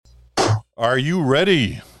Are you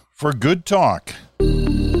ready for good talk? And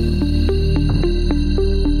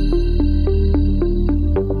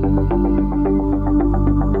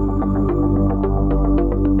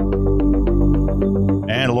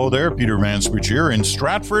hello there, Peter Mansbridge here in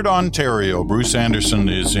Stratford, Ontario. Bruce Anderson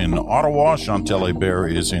is in Ottawa. Chantal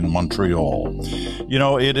is in Montreal. You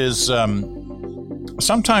know, it is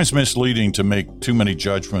sometimes misleading to make too many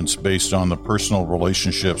judgments based on the personal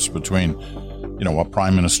relationships between a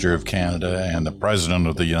Prime Minister of Canada and the President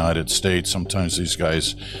of the United States. Sometimes these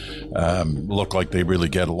guys look like they really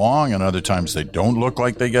get along, and other times they don't look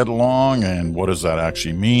like they get along. And what does that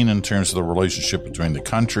actually mean in terms of the relationship between the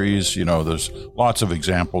countries? You know, there's lots of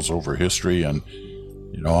examples over history. And,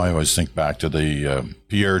 I always think back to the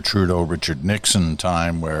Pierre-Trudeau, Richard Nixon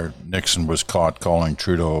time, where Nixon was caught calling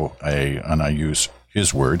Trudeau and I use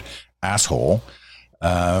his word, asshole.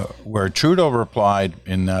 Where Trudeau replied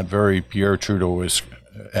in that very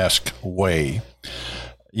Pierre-Trudeau-esque way,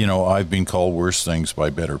 I've been called worse things by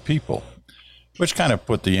better people, which kind of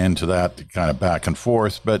put the end to that kind of back and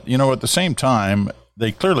forth. But, at the same time,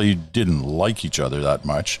 they clearly didn't like each other that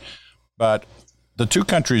much. But the two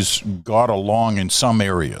countries got along in some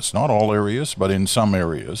areas, not all areas, but in some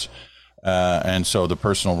areas. And so the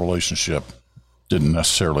personal relationship didn't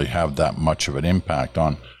necessarily have that much of an impact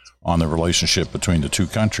on the relationship between the two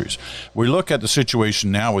countries. We look at the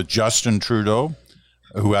situation now with Justin Trudeau,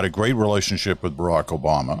 who had a great relationship with Barack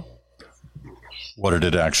Obama. What did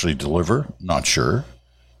it actually deliver? Not sure.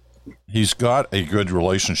 He's got a good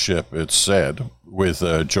relationship, it's said, with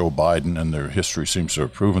Joe Biden, and their history seems to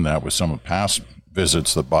have proven that with some of past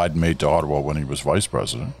visits that Biden made to Ottawa when he was vice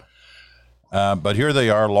president. But here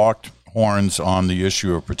they are, locked horns on the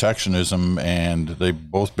issue of protectionism, and they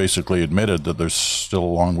both basically admitted that there's still a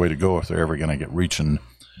long way to go if they're ever going to reach an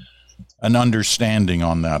understanding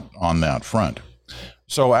on that front.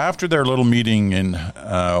 So after their little meeting in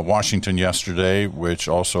Washington yesterday, which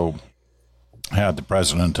also had the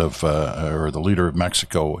president of or the leader of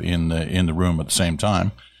Mexico in the room at the same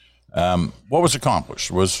time, what was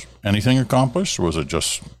accomplished? Was anything accomplished? Was it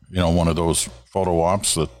just one of those photo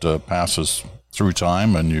ops that passes through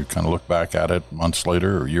time, and you kind of look back at it months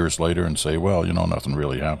later or years later and say, well, nothing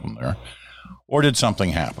really happened there? Or did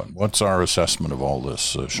something happen? What's our assessment of all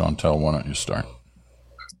this? Chantal, why don't you start?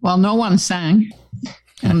 Well, no one sang.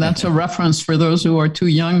 And that's a reference for those who are too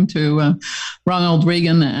young to Ronald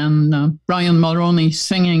Reagan and Brian Mulroney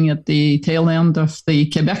singing at the tail end of the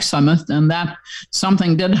Quebec summit. And that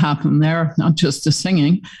something did happen there, not just the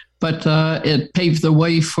singing, but it paved the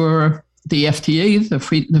way for the FTA,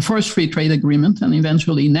 the first free trade agreement, and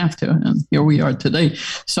eventually NAFTA. And here we are today.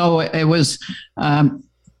 So it was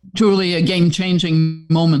truly a game-changing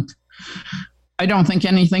moment. I don't think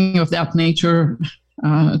anything of that nature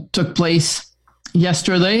took place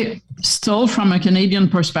yesterday. Still, from a Canadian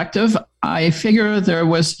perspective, I figure there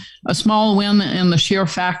was a small win in the sheer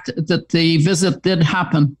fact that the visit did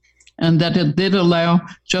happen and that it did allow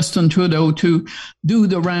Justin Trudeau to do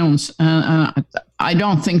the rounds. I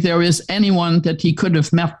don't think there is anyone that he could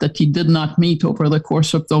have met that he did not meet over the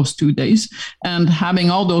course of those 2 days. And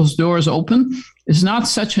having all those doors open is not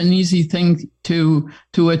such an easy thing to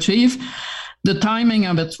achieve. The timing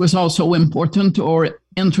of it was also important or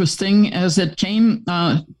interesting, as it came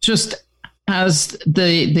just as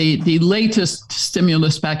the latest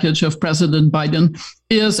stimulus package of President Biden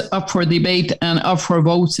is up for debate and up for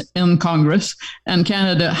votes in Congress. And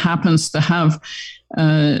Canada happens to have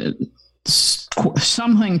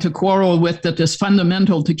something to quarrel with that is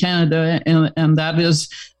fundamental to Canada, and that is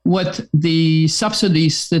what the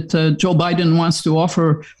subsidies that Joe Biden wants to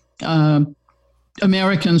offer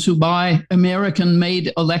Americans who buy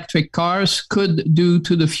American-made electric cars could do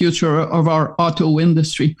to the future of our auto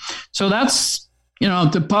industry. So that's,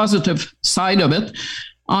 the positive side of it.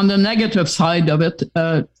 On the negative side of it,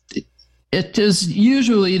 it is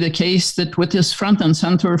usually the case that what is front and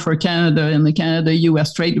center for Canada in the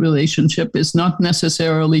Canada-U.S. trade relationship is not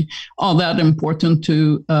necessarily all that important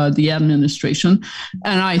to the administration.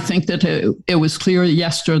 And I think that it was clear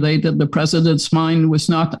yesterday that the president's mind was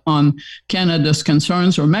not on Canada's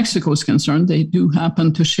concerns or Mexico's concerns. They do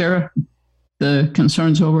happen to share the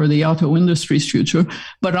concerns over the auto industry's future,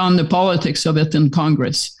 but on the politics of it in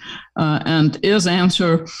Congress. And his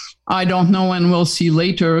answer, I don't know and we'll see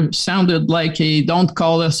later, sounded like a don't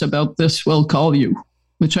call us about this, we'll call you,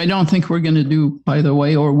 which I don't think we're going to do, by the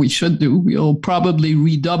way, or we should do. We'll probably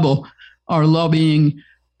redouble our lobbying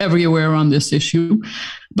everywhere on this issue.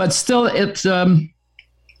 But still,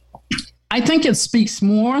 I think it speaks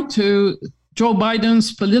more to Joe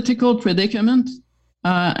Biden's political predicament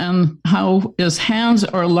and how his hands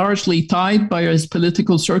are largely tied by his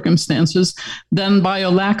political circumstances than by a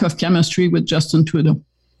lack of chemistry with Justin Trudeau.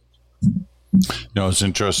 It's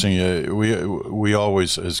interesting. We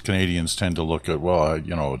always, as Canadians, tend to look at,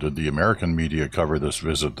 did the American media cover this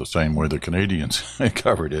visit the same way the Canadians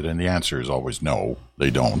covered it? And the answer is always no, they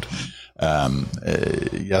don't.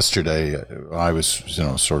 Yesterday, I was,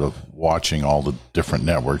 sort of watching all the different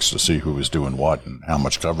networks to see who was doing what and how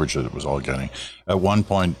much coverage it was all getting. At one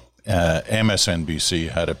point, MSNBC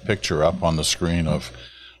had a picture up on the screen of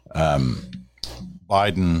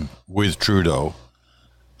Biden with Trudeau,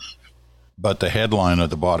 but the headline at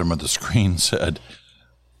the bottom of the screen said,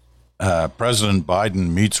 President Biden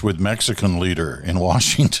meets with Mexican leader in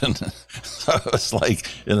Washington. So it was like,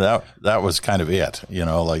 that was kind of it,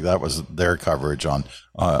 that was their coverage on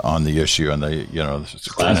the issue, and they,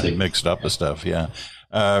 kind of mixed up the stuff. Yeah.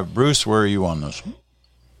 Bruce, where are you on this?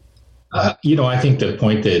 I think the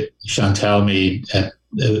point that Chantal made at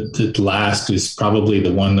the last is probably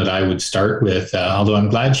the one that I would start with. Although I'm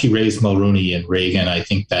glad she raised Mulroney and Reagan. I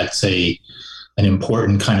think that's an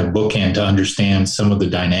important kind of bookend to understand some of the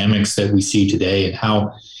dynamics that we see today and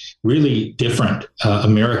how really different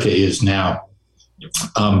America is now.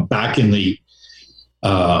 Back in the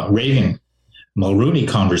Reagan-Mulroney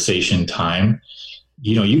conversation time,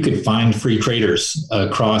 you could find free traders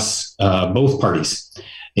across both parties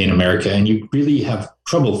in America, and you really have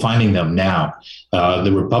trouble finding them now.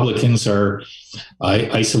 The Republicans are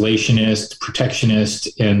isolationist,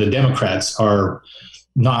 protectionist, and the Democrats are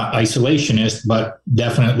not isolationist, but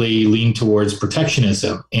definitely lean towards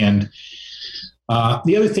protectionism. And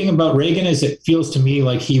the other thing about Reagan is it feels to me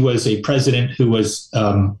like he was a president who was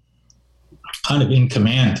kind of in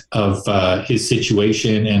command of his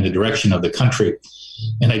situation and the direction of the country.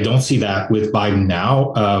 And I don't see that with Biden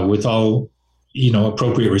now, with all,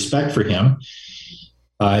 appropriate respect for him.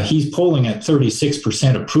 He's polling at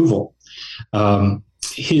 36% approval.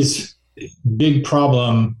 His big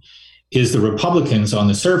problem is the Republicans on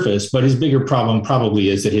the surface, but his bigger problem probably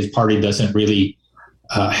is that his party doesn't really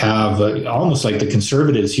have, almost like the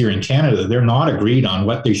Conservatives here in Canada, they're not agreed on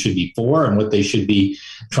what they should be for and what they should be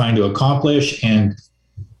trying to accomplish. And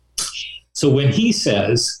so when he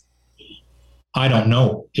says, I don't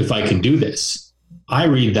know if I can do this, I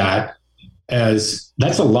read that as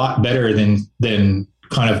that's a lot better than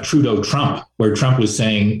kind of Trudeau-Trump, where Trump was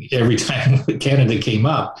saying every time Canada came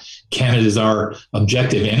up, Canada's our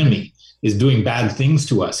objective enemy, is doing bad things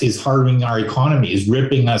to us, is harming our economy, is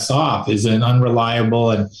ripping us off, is an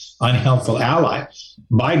unreliable and unhelpful ally.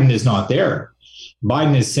 Biden is not there.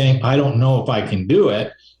 Biden is saying, I don't know if I can do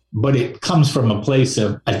it, but it comes from a place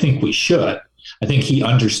of, I think we should. I think he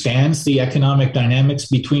understands the economic dynamics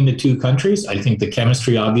between the two countries. I think the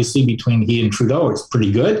chemistry, obviously, between he and Trudeau is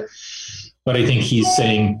pretty good. But I think he's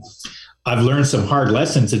saying, I've learned some hard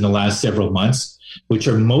lessons in the last several months, which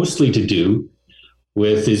are mostly to do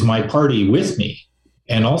with, is my party with me?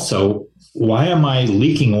 And also, why am I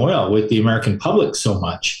leaking oil with the American public so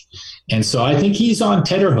much? And so I think he's on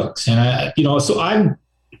tenterhooks. And, so I'm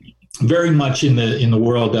very much in the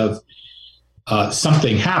world of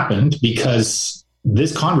something happened, because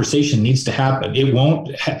this conversation needs to happen. It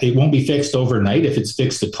won't be fixed overnight, if it's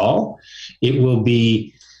fixed at all. It will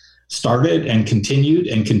be started and continued.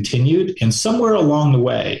 And somewhere along the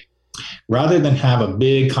way, rather than have a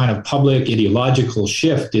big kind of public ideological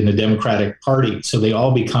shift in the Democratic Party, so they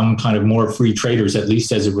all become kind of more free traders, at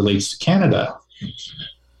least as it relates to Canada,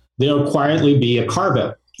 there'll quietly be a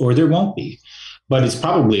carve-out, or there won't be. But it's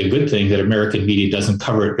probably a good thing that American media doesn't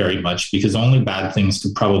cover it very much, because only bad things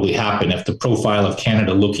could probably happen if the profile of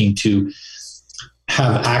Canada looking to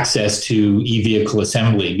have access to e-vehicle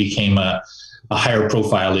assembly became a higher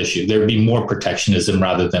profile issue. There'd be more protectionism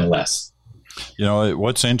rather than less.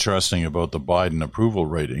 What's interesting about the Biden approval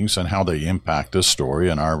ratings and how they impact this story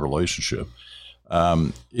and our relationship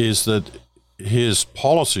is that his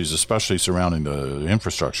policies, especially surrounding the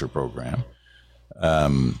infrastructure program,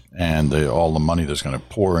 and all the money that's going to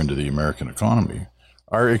pour into the American economy,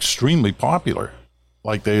 are extremely popular.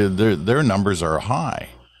 Like their numbers are high,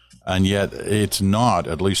 and yet it's not,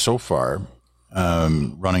 at least so far,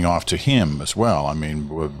 running off to him as well. I mean,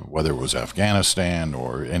 whether it was Afghanistan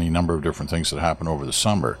or any number of different things that happened over the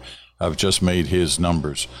summer have just made his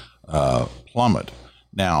numbers plummet.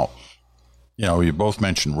 Now, you both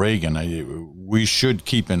mentioned Reagan. We should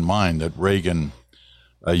keep in mind that Reagan,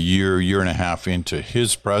 a year and a half into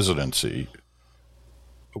his presidency,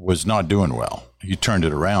 was not doing well. He turned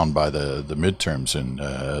it around by the midterms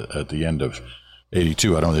at the end of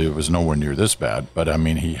 82. I don't think it was nowhere near this bad, but I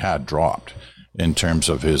mean, he had dropped in terms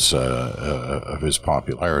of his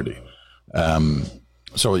popularity.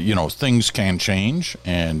 So, things can change,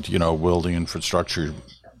 and, will the infrastructure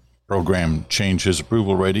program change his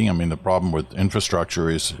approval rating? I mean, the problem with infrastructure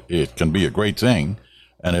is it can be a great thing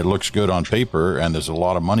and it looks good on paper and there's a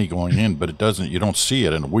lot of money going in, but you don't see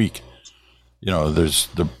it in a week.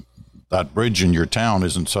 That bridge in your town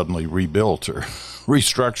isn't suddenly rebuilt or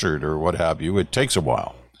restructured or what have you. It takes a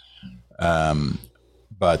while.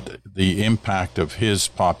 But the impact of his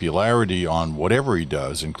popularity on whatever he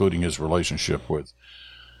does, including his relationship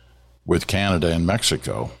with Canada and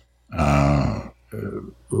Mexico,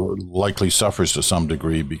 likely suffers to some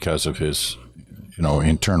degree because of his,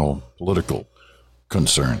 internal political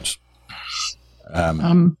concerns.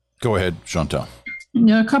 Go ahead, Chantal.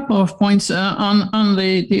 Yeah, a couple of points on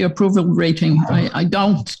the approval rating. I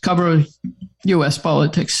don't cover U.S.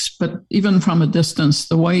 politics, but even from a distance,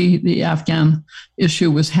 the way the Afghan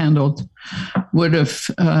issue was handled would have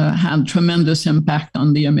had tremendous impact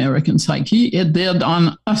on the American psyche. It did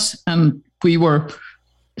on us, and we were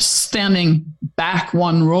standing back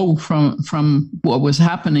one row from what was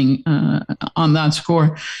happening on that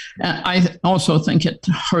score. I also think it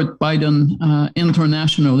hurt Biden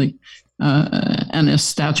internationally. And his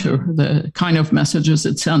stature, the kind of messages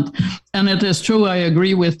it sent. And it is true, I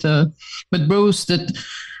agree with Bruce, that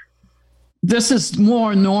this is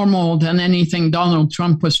more normal than anything Donald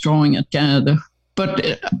Trump was throwing at Canada.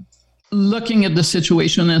 But looking at the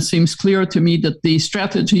situation, it seems clear to me that the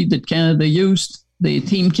strategy that Canada used, the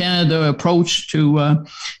Team Canada approach to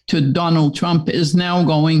Donald Trump, is now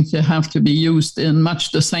going to have to be used in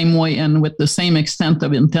much the same way and with the same extent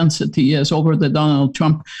of intensity as over the Donald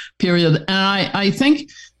Trump period. And I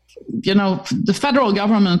think, the federal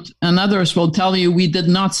government and others will tell you we did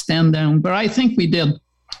not stand down, but I think we did.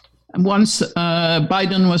 Once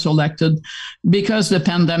Biden was elected, because the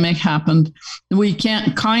pandemic happened, we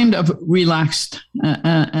can't kind of relaxed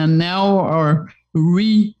and now are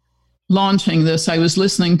launching this. I was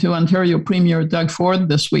listening to Ontario Premier Doug Ford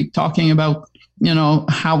this week talking about,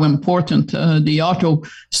 how important the auto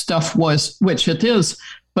stuff was, which it is,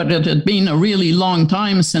 but it had been a really long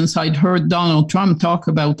time since I'd heard Donald Trump talk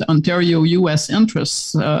about Ontario U.S.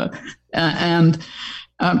 interests.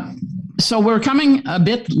 So we're coming a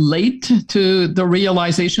bit late to the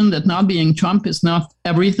realization that not being Trump is not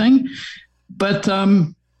everything. But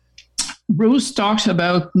Bruce talks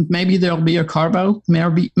about maybe there'll be a carve-out,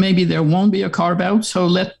 maybe there won't be a carve-out. So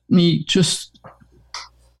let me just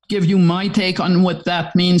give you my take on what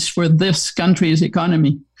that means for this country's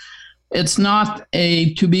economy. It's not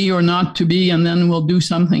a to be or not to be, and then we'll do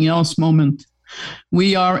something else moment.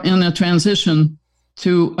 We are in a transition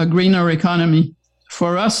to a greener economy.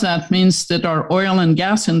 For us, that means that our oil and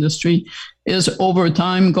gas industry is over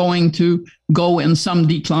time going to go in some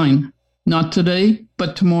decline. Not today,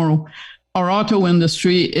 but tomorrow. Our auto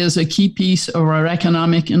industry is a key piece of our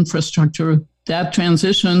economic infrastructure. That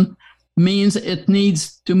transition means it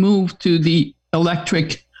needs to move to the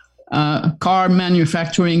electric car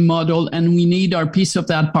manufacturing model, and we need our piece of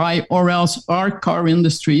that pie, or else our car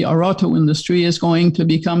industry, our auto industry, is going to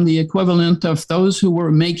become the equivalent of those who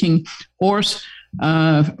were making horse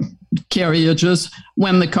carriages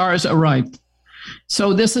when the cars arrived.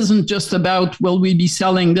 So this isn't just about will we be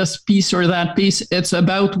selling this piece or that piece. It's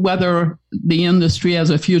about whether the industry has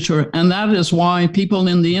a future. And that is why people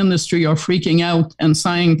in the industry are freaking out and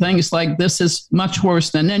saying things like this is much worse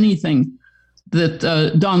than anything that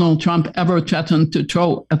Donald Trump ever threatened to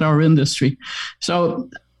throw at our industry. So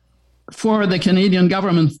for the Canadian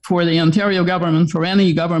government, for the Ontario government, for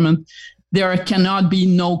any government, there cannot be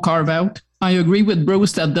no carve-out. I agree with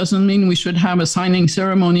Bruce, that doesn't mean we should have a signing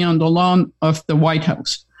ceremony on the lawn of the White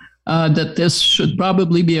House. That this should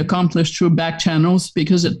probably be accomplished through back channels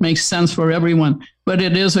because it makes sense for everyone. But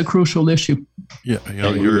it is a crucial issue. Yeah,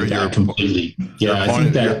 you're completely. Yeah, I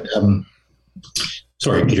think that.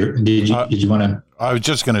 Sorry, Peter. Did you want to? I was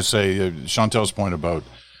just going to say Chantal's point about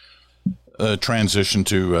transition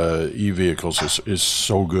to e-vehicles is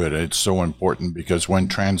so good. It's so important because when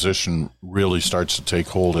transition really starts to take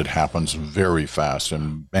hold, it happens very fast,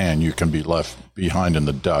 and man, you can be left behind in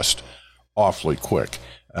the dust awfully quick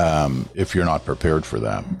if you're not prepared for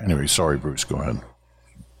that. Anyway, sorry, Bruce, go ahead.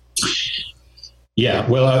 Yeah,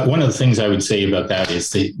 well, one of the things I would say about that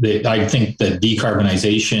is that I think the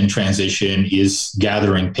decarbonization transition is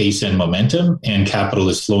gathering pace and momentum, and capital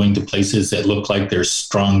is flowing to places that look like there's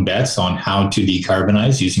strong bets on how to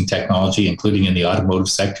decarbonize using technology, including in the automotive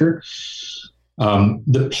sector.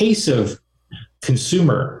 The pace of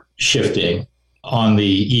consumer shifting on the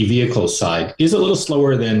e-vehicle side is a little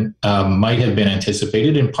slower than might have been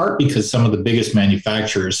anticipated, in part because some of the biggest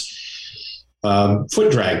manufacturers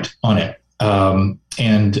foot dragged on it.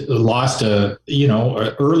 and lost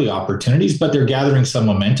early opportunities, but they're gathering some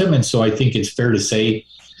momentum. And so I think it's fair to say,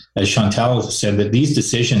 as Chantal said, that these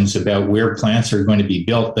decisions about where plants are going to be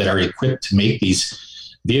built that are equipped to make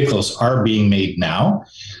these vehicles are being made now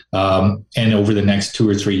and over the next 2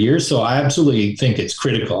 or 3 years. So I absolutely think it's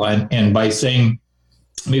critical. And by saying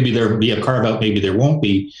maybe there'll be a carve out, maybe there won't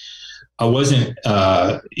be, I wasn't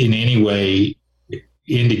in any way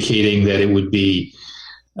indicating that it would be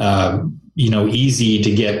easy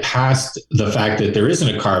to get past the fact that there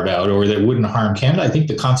isn't a carve out or that wouldn't harm Canada. I think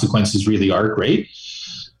the consequences really are great.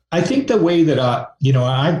 I think the way that,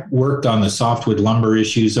 I've worked on the softwood lumber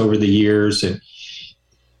issues over the years, and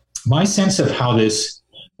my sense of how this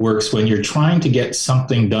works when you're trying to get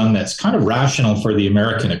something done that's kind of rational for the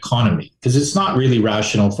American economy, because it's not really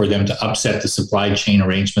rational for them to upset the supply chain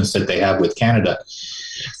arrangements that they have with Canada,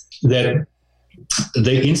 that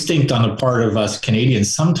the instinct on the part of us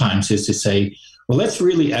Canadians sometimes is to say, well, let's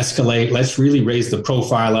really escalate. Let's really raise the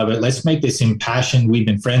profile of it. Let's make this impassioned, we've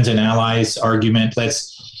been friends and allies argument.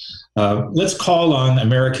 Let's call on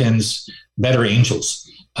Americans, better angels,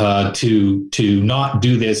 to not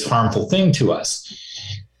do this harmful thing to us.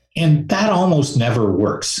 And that almost never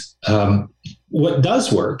works. What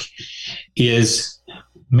does work is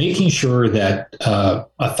making sure that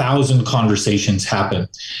 1,000 conversations happen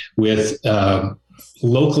with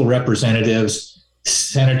local representatives,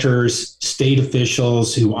 senators, state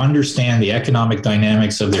officials who understand the economic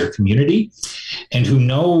dynamics of their community and who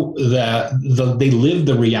know that they live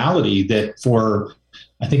the reality that for,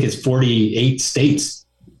 I think it's 48 states,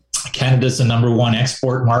 Canada's the number one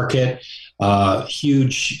export market.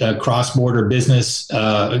 Huge cross-border business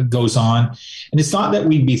goes on, and it's not that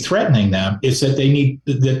we'd be threatening them; it's that they need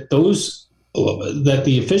that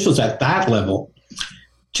the officials at that level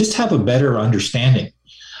just have a better understanding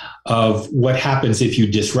of what happens if you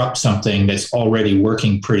disrupt something that's already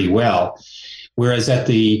working pretty well. Whereas at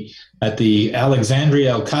the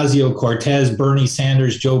Alexandria Ocasio-Cortez, Bernie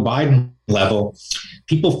Sanders, Joe Biden level,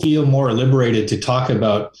 people feel more liberated to talk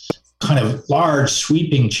about kind of large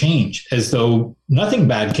sweeping change, as though nothing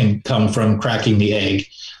bad can come from cracking the egg.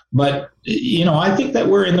 But, I think that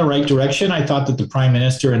we're in the right direction. I thought that the Prime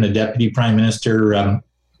Minister and the Deputy Prime Minister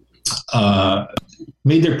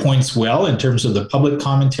made their points well in terms of the public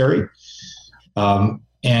commentary.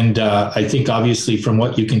 And I think, obviously, from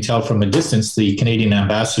what you can tell from a distance, the Canadian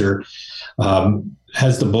ambassador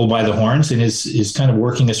has the bull by the horns and is kind of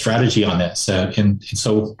working a strategy on this. And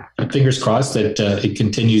so fingers crossed that it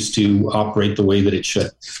continues to operate the way that it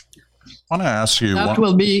should. I want to ask you. That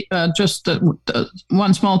will be just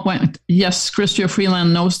one small point. Yes, Chrystia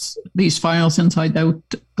Freeland knows these files inside out.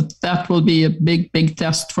 But that will be a big, big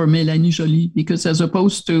test for Mélanie Joly, because as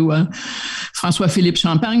opposed to François-Philippe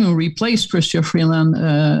Champagne, who replaced Chrystia Freeland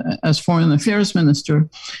as Foreign Affairs Minister,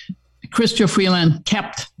 Chrystia Freeland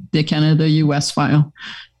kept the Canada-US file.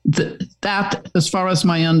 That, as far as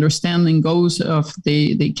my understanding goes of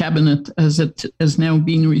the cabinet as it is now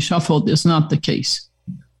being reshuffled, is not the case.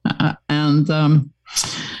 And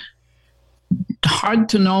hard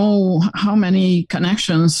to know how many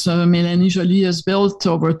connections Mélanie Joly has built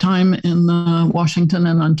over time in Washington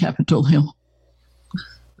and on Capitol Hill.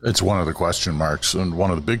 It's one of the question marks, and one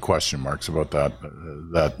of the big question marks about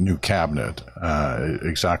that new cabinet,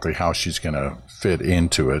 exactly how she's going to fit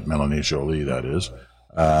into it, Mélanie Joly, that is,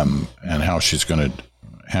 and how she's going to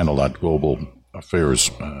handle that global affairs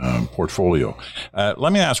portfolio.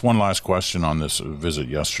 Let me ask one last question on this visit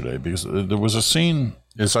yesterday, because there was a scene,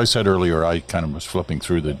 as I said earlier, I kind of was flipping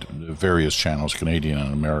through the various channels, Canadian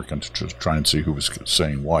and American, to try and see who was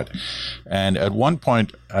saying what. And at one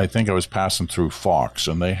point, I think I was passing through Fox,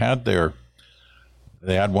 and they had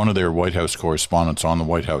one of their White House correspondents on the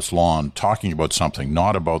White House lawn talking about something,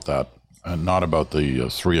 not about that, not about the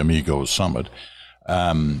Three Amigos summit,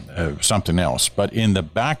 something else. But in the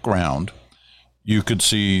background, you could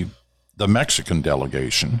see the Mexican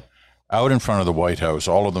delegation out in front of the White House,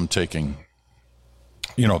 all of them taking,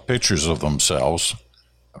 pictures of themselves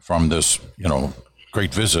from this,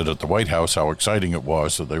 great visit at the White House, how exciting it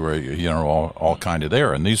was that they were, all kind of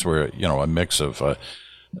there. And these were, a mix of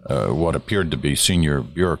what appeared to be senior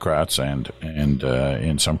bureaucrats and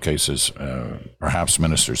in some cases, perhaps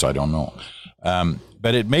ministers, I don't know.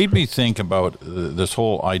 But it made me think about this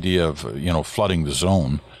whole idea of, flooding the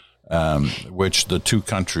zone, which the two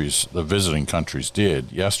countries, the visiting countries,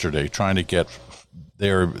 did yesterday, trying to get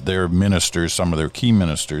their ministers, some of their key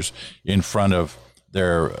ministers, in front of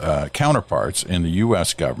their counterparts in the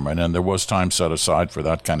U.S. government. And there was time set aside for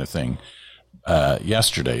that kind of thing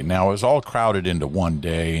yesterday. Now, it was all crowded into one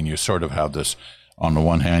day, and you sort of have this on the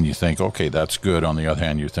one hand, you think, okay, that's good. On the other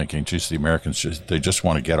hand, you're thinking, geez, the Americans they just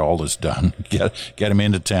want to get all this done, get them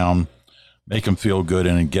into town, make them feel good,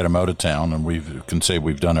 and then get them out of town. And we can say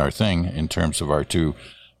we've done our thing in terms of our two,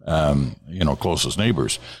 closest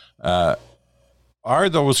neighbors. Are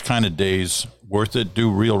those kind of days worth it?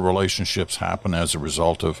 Do real relationships happen as a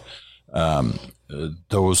result of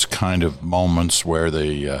those kind of moments where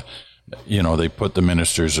they put the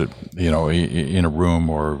ministers, in a room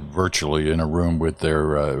or virtually in a room with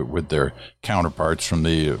their counterparts from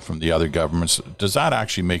the other governments? Does that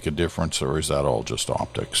actually make a difference, or is that all just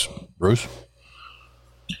optics, Bruce?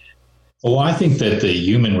 Well, I think that the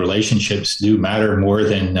human relationships do matter more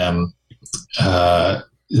than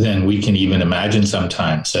we can even imagine.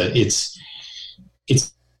 Sometimes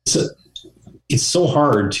it's so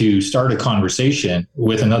hard to start a conversation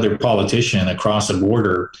with another politician across a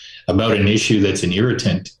border about an issue that's an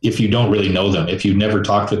irritant if you don't really know them, if you've never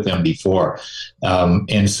talked with them before.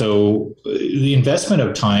 And so the investment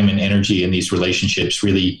of time and energy in these relationships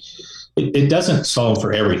really, it doesn't solve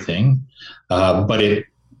for everything, but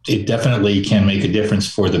it definitely can make a difference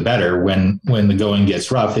for the better when the going gets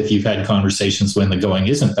rough, if you've had conversations when the going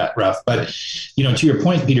isn't that rough. But, to your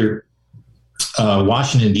point, Peter,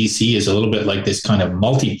 Washington, D.C. is a little bit like this kind of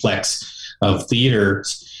multiplex of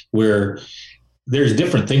theaters where there's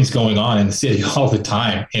different things going on in the city all the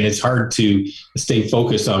time. And it's hard to stay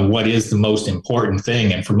focused on what is the most important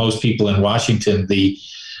thing. And for most people in Washington, the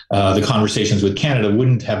conversations with Canada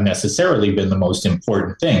wouldn't have necessarily been the most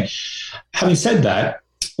important thing. Having said that,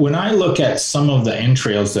 when I look at some of the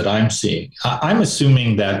entrails that I'm seeing, I'm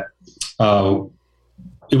assuming that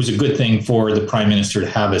it was a good thing for the Prime Minister to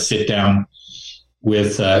have a sit down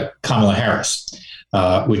with Kamala Harris,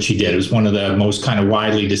 which he did. It was one of the most kind of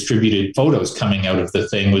widely distributed photos coming out of the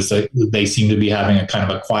thing, was that they seem to be having a kind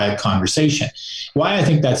of a quiet conversation. Why I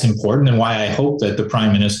think that's important, and why I hope that the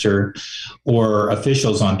Prime Minister or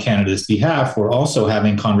officials on Canada's behalf were also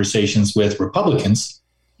having conversations with Republicans,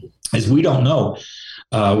 is we don't know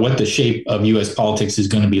what the shape of U.S. politics is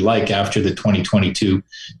going to be like after the 2022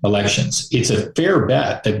 elections. It's a fair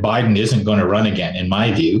bet that Biden isn't going to run again, in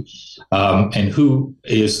my view. And who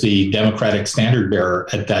is the Democratic standard bearer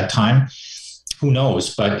at that time? Who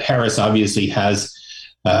knows? But Harris obviously has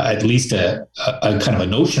at least a kind of a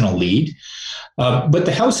notional lead. But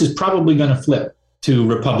the House is probably going to flip to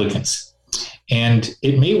Republicans. And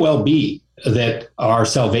it may well be that our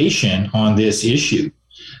salvation on this issue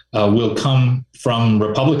will come from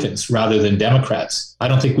Republicans rather than Democrats. I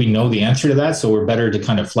don't think we know the answer to that, so we're better to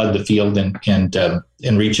kind of flood the field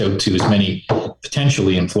and reach out to as many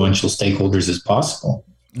potentially influential stakeholders as possible.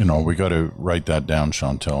 We got to write that down,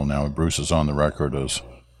 Chantal. Now, Bruce is on the record as,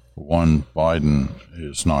 one, Biden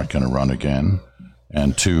is not going to run again,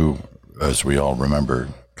 and two, as we all remember,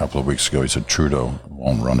 a couple of weeks ago, he said Trudeau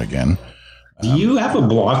won't run again. Do you have a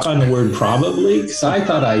block on the word probably? Because I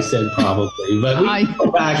thought I said probably, but we can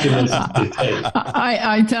go back and listen to tape.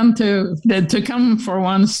 I tend to come for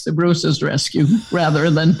once to Bruce's rescue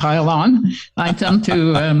rather than pile on. I tend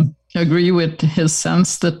to agree with his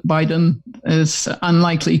sense that Biden is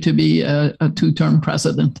unlikely to be a two-term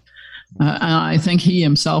president. And I think he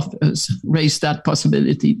himself has raised that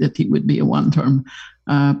possibility that he would be a one-term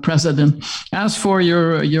president. As for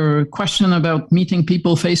your question about meeting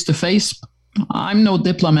people face to face, I'm no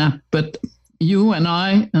diplomat, but you and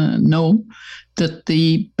I know that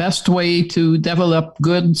the best way to develop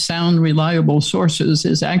good, sound, reliable sources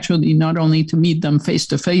is actually not only to meet them face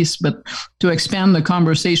to face, but to expand the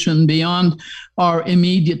conversation beyond our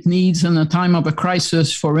immediate needs in a time of a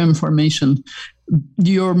crisis for information.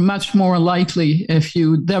 You're much more likely, if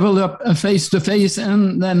you develop a face to face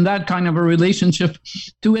and then that kind of a relationship,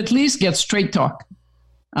 to at least get straight talk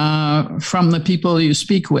from the people you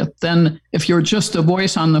speak with, then if you're just a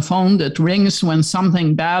voice on the phone that rings when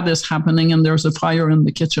something bad is happening and there's a fire in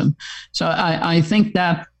the kitchen. So I think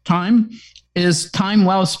that time is time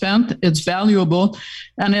well spent. It's valuable.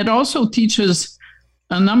 And it also teaches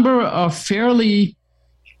a number of fairly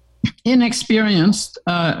inexperienced,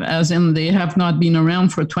 as in they have not been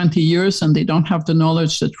around for 20 years and they don't have the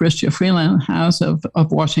knowledge that Chrystia Freeland has of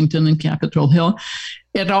Washington and Capitol Hill.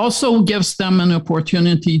 It also gives them an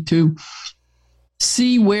opportunity to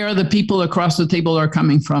see where the people across the table are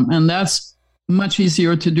coming from. And that's much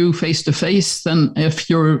easier to do face to face than if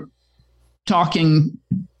you're talking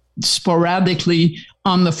sporadically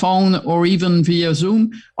on the phone or even via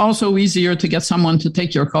Zoom. Also easier to get someone to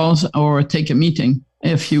take your calls or take a meeting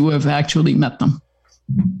if you have actually met them.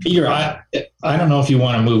 Peter, I don't know if you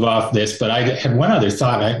want to move off this, but I had one other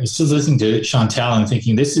thought. I was just listening to Chantal and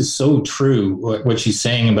thinking this is so true, what she's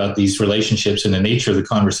saying about these relationships and the nature of the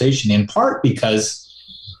conversation, in part because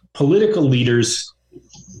political leaders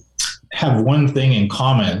have one thing in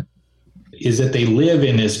common, is that they live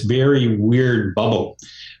in this very weird bubble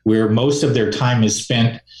where most of their time is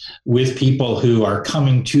spent with people who are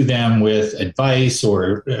coming to them with advice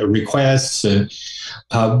or requests.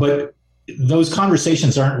 But those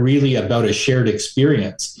conversations aren't really about a shared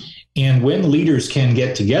experience. And when leaders can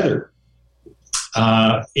get together,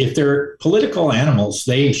 if they're political animals,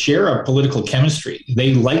 they share a political chemistry.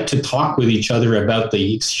 They like to talk with each other about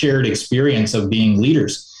the shared experience of being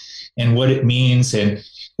leaders and what it means. And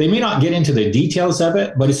they may not get into the details of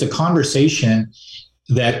it, but it's a conversation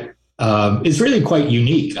that is really quite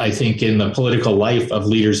unique, I think, in the political life of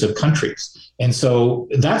leaders of countries. And so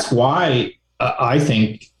that's why I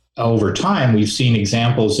think over time we've seen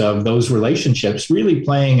examples of those relationships really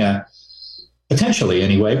playing potentially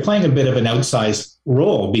anyway, playing a bit of an outsized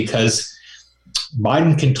role, because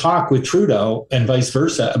Biden can talk with Trudeau and vice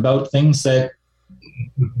versa about things that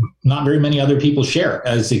not very many other people share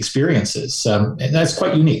as experiences. And that's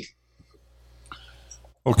quite unique.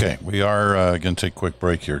 Okay, we are going to take a quick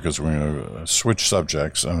break here because we're going to switch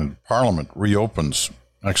subjects. Parliament reopens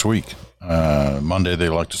next week. Monday, they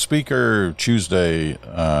elect a speaker. Tuesday,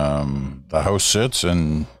 the House sits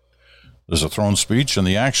and there's a throne speech and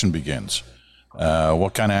the action begins.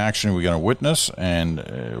 What kind of action are we going to witness, and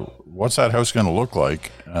what's that House going to look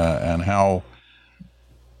like, and how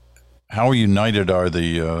united are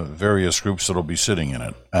the various groups that will be sitting in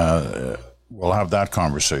it? We'll have that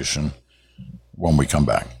conversation when we come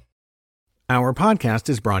back. Our podcast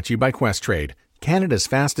is brought to you by Questrade, Canada's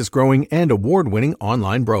fastest growing and award-winning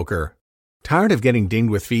online broker. Tired of getting dinged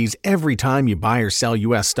with fees every time you buy or sell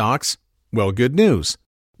U.S. stocks? Well, good news.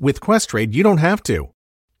 With Questrade, you don't have to.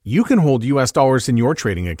 You can hold U.S. dollars in your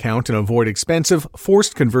trading account and avoid expensive,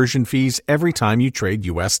 forced conversion fees every time you trade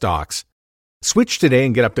U.S. stocks. Switch today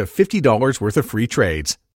and get up to $50 worth of free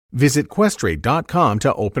trades. Visit Questrade.com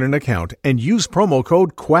to open an account and use promo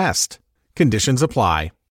code QUEST. Conditions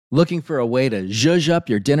apply. Looking for a way to zhuzh up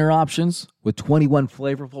your dinner options? With 21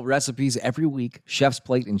 flavorful recipes every week, Chef's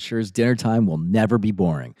Plate ensures dinner time will never be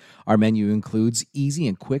boring. Our menu includes easy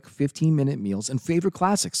and quick 15-minute meals and favorite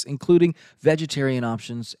classics, including vegetarian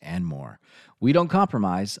options and more. We don't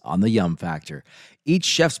compromise on the yum factor. Each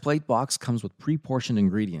Chef's Plate box comes with pre-portioned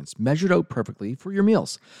ingredients measured out perfectly for your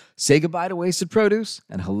meals. Say goodbye to wasted produce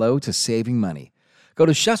and hello to saving money. Go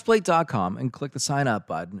to chefsplate.com and click the sign up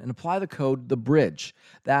button and apply the code THEBRIDGE.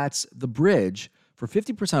 That's THEBRIDGE for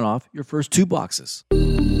 50% off your first 2 boxes.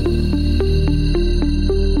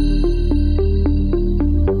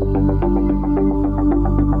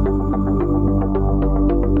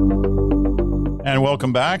 And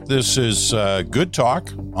welcome back. This is Good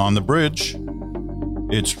Talk on the Bridge.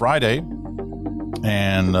 It's Friday,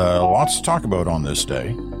 and lots to talk about on this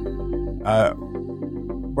day.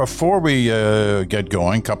 Before we get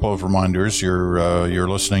going, a couple of reminders. You're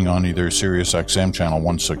listening on either SiriusXM channel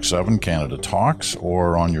 167 Canada Talks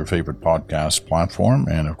or on your favorite podcast platform.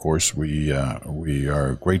 And of course, we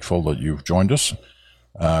are grateful that you've joined us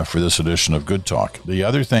for this edition of Good Talk. The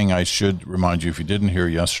other thing I should remind you, if you didn't hear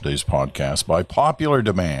yesterday's podcast, by popular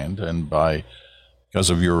demand and because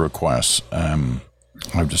of your requests,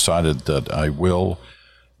 I've decided that I will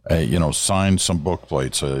sign some book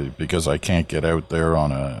plates because I can't get out there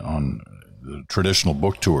on the traditional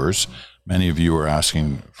book tours. Many of you are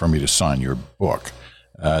asking for me to sign your book.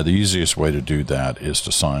 The easiest way to do that is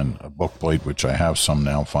to sign a book plate, which I have some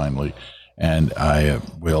now finally, and I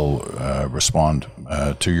will respond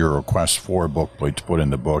to your request for a book plate to put in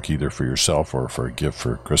the book, either for yourself or for a gift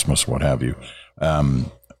for Christmas, what have you.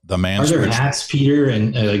 Are there hats, Peter,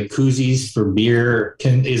 and koozies for beer?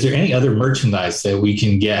 Is there any other merchandise that we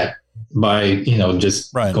can get by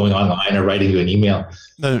just going online or writing you an email?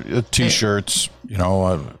 T-shirts,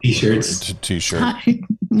 T-shirts. T-shirt.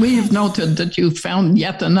 We have noted that you found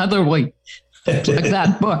yet another way, like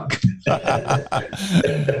that book.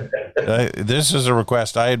 This is a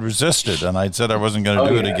request I had resisted, and I'd said I wasn't going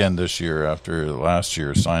to do it again this year after last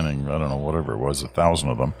year signing, I don't know, whatever it was, 1,000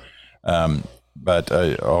 of them. But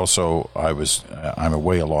I'm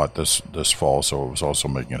away a lot this fall, so it was also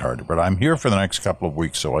making it harder. But I'm here for the next couple of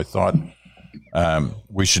weeks, so I thought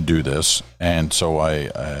we should do this, and so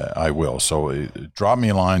I will. So drop me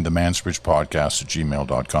a line,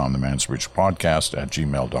 themansbridgepodcast@gmail.com,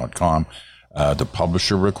 themansbridgepodcast@gmail.com. The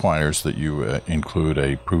publisher requires that you include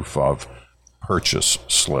a proof of purchase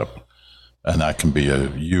slip. And that can be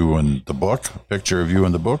you in the book, a picture of you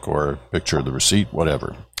in the book, or a picture of the receipt,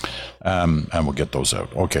 whatever. And we'll get those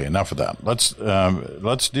out. Okay, enough of that.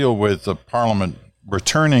 Let's deal with the Parliament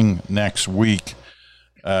returning next week.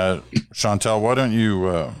 Chantal, why don't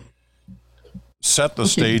you set the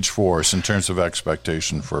stage for us in terms of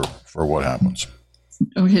expectation for what happens?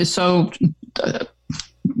 Okay, so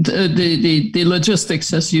the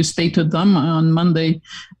logistics, as you stated them on Monday,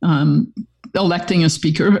 electing a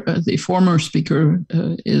speaker. The former speaker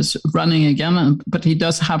is running again, but he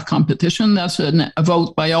does have competition. That's a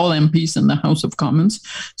vote by all MPs in the House of Commons.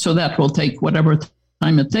 So that will take whatever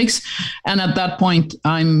time it takes. And at that point,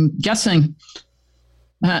 I'm guessing,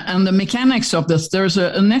 and the mechanics of this, there's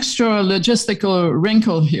an extra logistical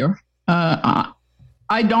wrinkle here.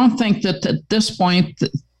 I don't think that at this point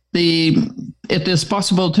it is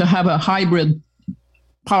possible to have a hybrid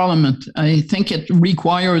Parliament. I think it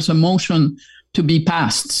requires a motion to be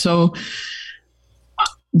passed. So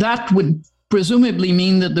that would presumably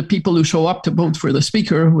mean that the people who show up to vote for the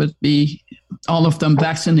speaker would be all of them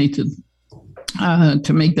vaccinated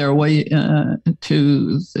to make their way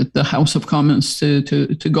to the House of Commons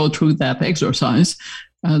to go through that exercise.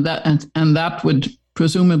 That would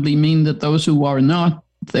presumably mean that those who are not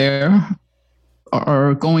there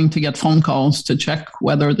are going to get phone calls to check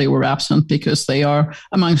whether they were absent, because they are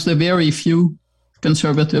amongst the very few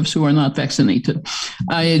Conservatives who are not vaccinated.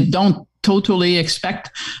 I don't totally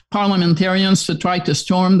expect parliamentarians to try to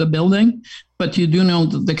storm the building, but you do know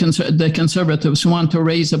that the Conservatives want to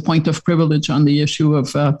raise a point of privilege on the issue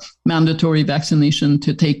of mandatory vaccination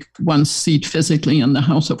to take one's seat physically in the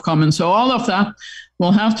House of Commons. So all of that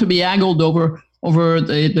will have to be haggled over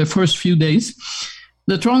the first few days.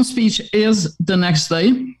 The throne speech is the next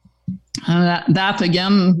day. That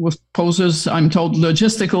again poses, I'm told,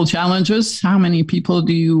 logistical challenges. How many people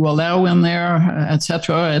do you allow in there, et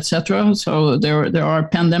cetera, et cetera? So there are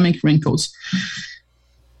pandemic wrinkles.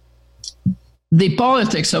 The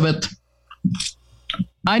politics of it,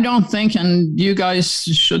 I don't think, and you guys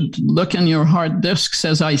should look in your hard disks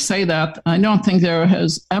as I say that, I don't think there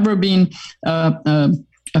has ever been a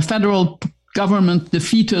federal government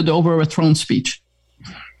defeated over a throne speech.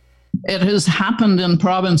 It has happened in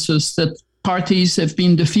provinces that parties have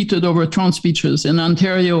been defeated over throne speeches, in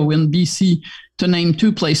Ontario, in BC, to name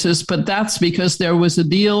two places, but that's because there was a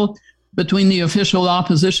deal between the official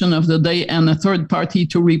opposition of the day and a third party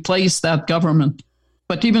to replace that government.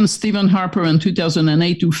 But even Stephen Harper in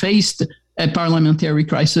 2008, who faced a parliamentary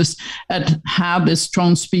crisis, had his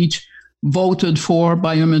throne speech voted for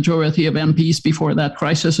by a majority of MPs before that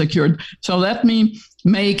crisis occurred. So let me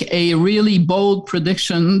make a really bold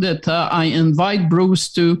prediction that I invite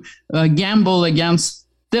Bruce to gamble against.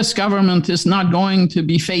 This government is not going to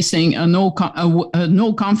be facing a no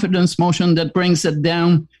confidence motion that brings it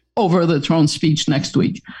down over the throne speech next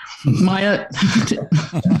week. Boy,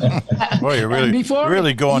 you're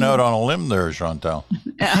really going out on a limb there, Chantal.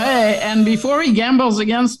 And before he gambles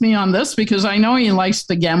against me on this, because I know he likes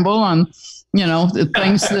to gamble on, the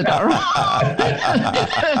things that are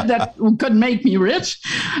that could make me rich.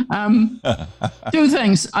 Two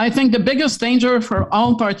things. I think the biggest danger for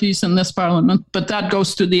all parties in this parliament, but that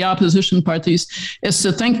goes to the opposition parties, is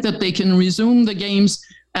to think that they can resume the games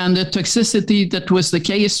and the toxicity that was the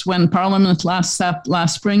case when Parliament sat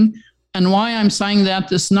last spring. And why I'm saying that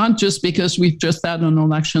is not just because we've just had an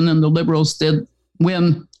election and the Liberals did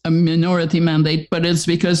win a minority mandate, but it's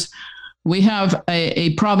because we have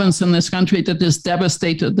a province in this country that is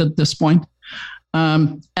devastated at this point.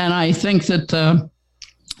 And I think that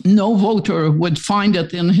no voter would find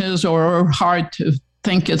it in his or her heart to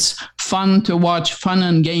think it's fun to watch fun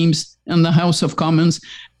and games in the House of Commons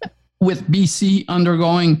with BC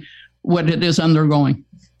undergoing what it is undergoing.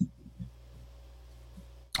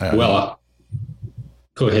 Well,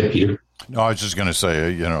 go ahead, Peter. No, I was just going to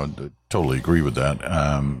say, totally agree with that,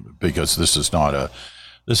 because this is not a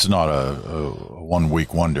 1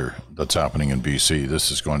 week wonder that's happening in BC. This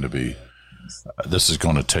is going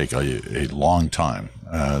to take a long time.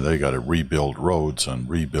 They got to rebuild roads and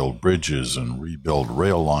rebuild bridges and rebuild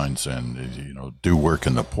rail lines and do work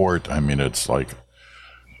in the port. I mean, it's like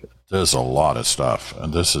there's a lot of stuff,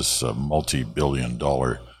 and this is a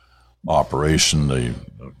multi-billion-dollar operation. The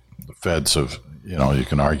feds have, you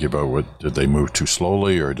can argue about did they move too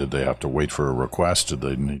slowly, or did they have to wait for a request? Did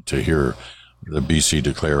they need to hear the BC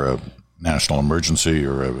declare a national emergency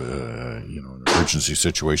or an emergency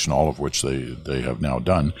situation, all of which they have now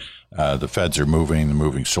done? The feds are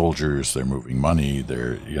moving soldiers, they're moving money,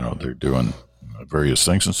 they're doing various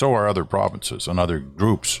things, and so are other provinces and other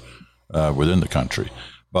groups within the country.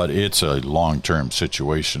 But it's a long-term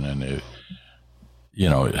situation, and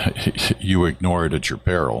you ignore it at your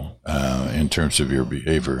peril in terms of your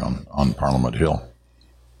behavior on Parliament Hill.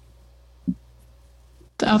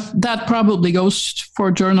 That probably goes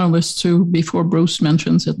for journalists too, before Bruce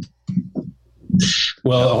mentions it.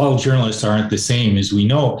 Well, all journalists aren't the same, as we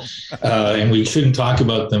know, and we shouldn't talk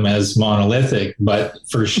about them as monolithic, but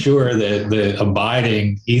for sure the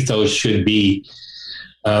abiding ethos should be,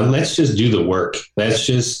 let's just do the work. Let's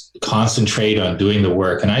just concentrate on doing the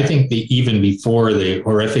work. And I think even before the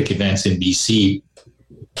horrific events in BC,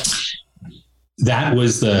 that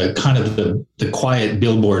was the kind of the quiet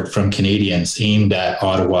billboard from Canadians aimed at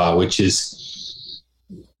Ottawa, which is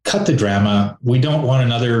cut the drama. We don't want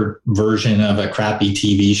another version of a crappy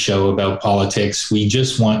TV show about politics. We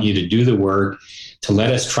just want you to do the work, to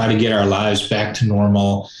let us try to get our lives back to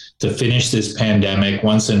normal, to finish this pandemic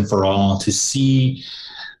once and for all, to see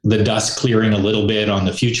the dust clearing a little bit on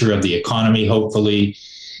the future of the economy, hopefully.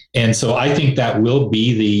 And so I think that will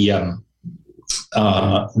be the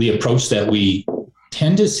approach that we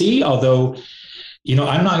tend to see, although,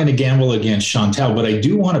 I'm not going to gamble against Chantal, but I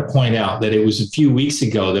do want to point out that it was a few weeks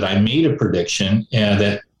ago that I made a prediction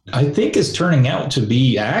that I think is turning out to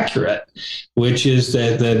be accurate, which is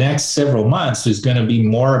that the next several months is going to be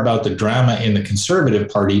more about the drama in the Conservative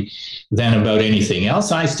Party than about anything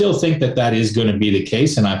else. I still think that is going to be the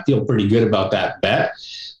case, and I feel pretty good about that bet.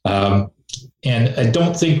 And I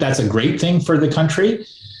don't think that's a great thing for the country,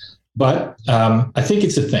 but I think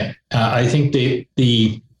it's a thing. I think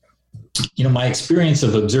my experience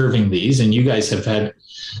of observing these, and you guys have had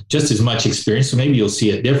just as much experience, so maybe you'll see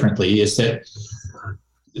it differently, is that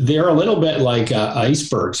they're a little bit like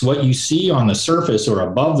icebergs. What you see on the surface or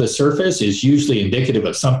above the surface is usually indicative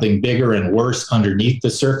of something bigger and worse underneath the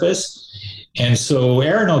surface. And so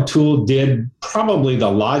Aaron O'Toole did probably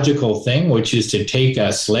the logical thing, which is to take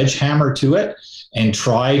a sledgehammer to it and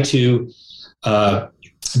try to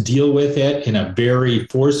deal with it in a very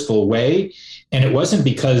forceful way. And it wasn't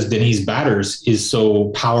because Denise Batters is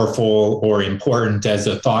so powerful or important as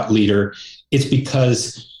a thought leader. It's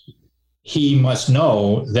because he must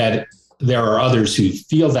know that there are others who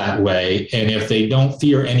feel that way. And if they don't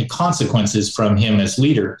fear any consequences from him as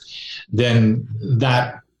leader, then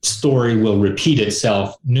that story will repeat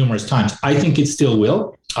itself numerous times. I think it still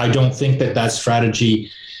will. I don't think that strategy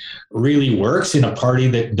really works in a party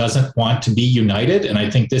that doesn't want to be united. And I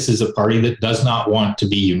think this is a party that does not want to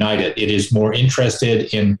be united. It is more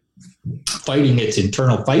interested in fighting its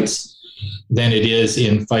internal fights than it is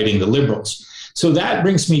in fighting the Liberals. So that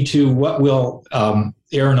brings me to what will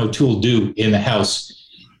Aaron O'Toole do in the House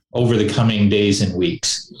over the coming days and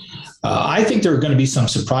weeks. I think there are going to be some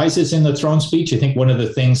surprises in the throne speech. I think one of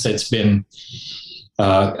the things that's been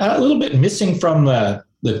a little bit missing from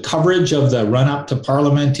the coverage of the run up to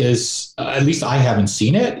Parliament is, at least I haven't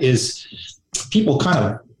seen it, is people kind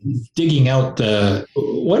of digging out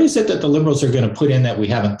what is it that the Liberals are going to put in that we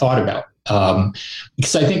haven't thought about?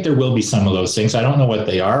 Because I think there will be some of those things. I don't know what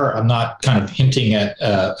they are. I'm not kind of hinting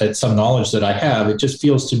at some knowledge that I have. It just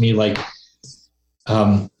feels to me like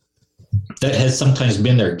that has sometimes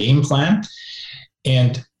been their game plan.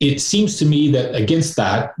 And it seems to me that against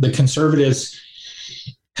that, the Conservatives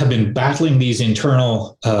have been battling these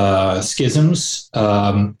internal schisms,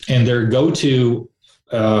 and their go-to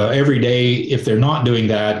every day, if they're not doing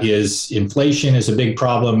that, is inflation is a big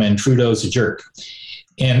problem and Trudeau's a jerk.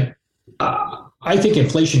 And I think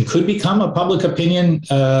inflation could become a public opinion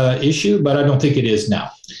issue, but I don't think it is now.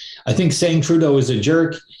 I think saying Trudeau is a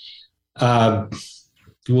jerk,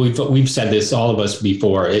 we've said this, all of us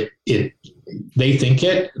before, they think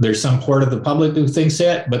it. There's some part of the public who thinks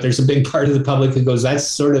it, but there's a big part of the public who goes, that's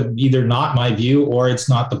sort of either not my view or it's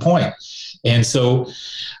not the point. And so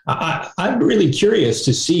I'm really curious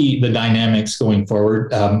to see the dynamics going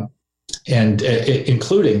forward, and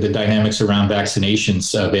including the dynamics around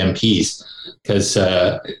vaccinations of MPs, because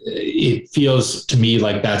it feels to me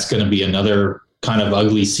like that's going to be another kind of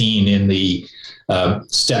ugly scene in the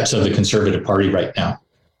steps of the Conservative Party right now.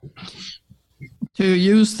 To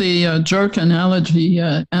use the jerk analogy,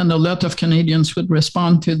 and a lot of Canadians would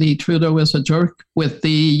respond to the Trudeau as a jerk with the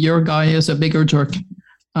your guy is a bigger jerk,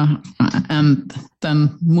 and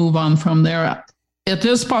then move on from there. It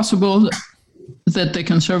is possible that the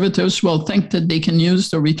Conservatives will think that they can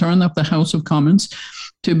use the return of the House of Commons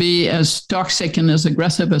to be as toxic and as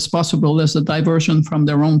aggressive as possible as a diversion from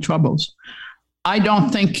their own troubles. I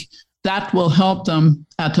don't think that will help them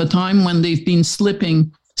at a time when they've been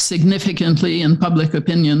slipping significantly in public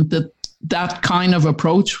opinion. That kind of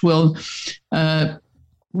approach will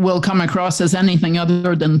come across as anything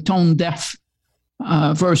other than tone deaf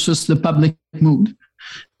versus the public mood.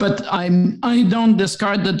 But I don't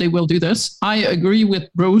discard that they will do this. I agree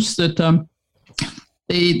with Bruce that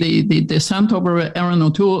the descent over Erin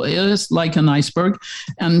O'Toole is like an iceberg,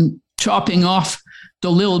 and chopping off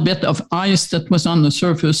the little bit of ice that was on the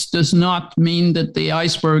surface does not mean that the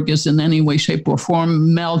iceberg is in any way, shape, or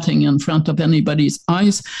form melting in front of anybody's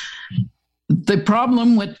eyes. The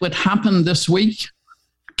problem with what happened this week,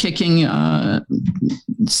 kicking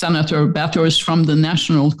Senator Bathurst from the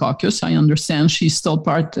National Caucus, I understand she's still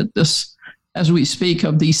part of this, as we speak,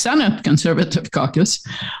 of the Senate Conservative Caucus,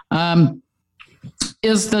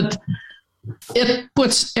 is that it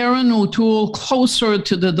puts Erin O'Toole closer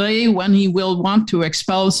to the day when he will want to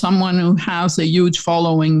expel someone who has a huge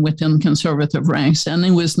following within Conservative ranks, and he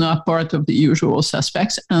was not part of the usual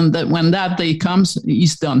suspects. And that when that day comes,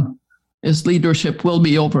 he's done. His leadership will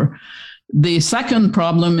be over. The second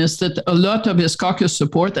problem is that a lot of his caucus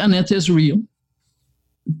support, and it is real,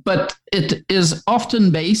 but it is often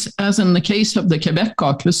based, as in the case of the Quebec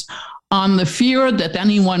caucus, on the fear that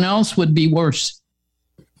anyone else would be worse.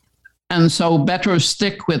 And so better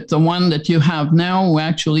stick with the one that you have now who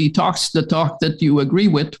actually talks the talk that you agree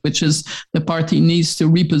with, which is the party needs to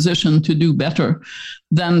reposition to do better,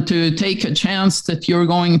 than to take a chance that you're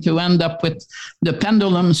going to end up with the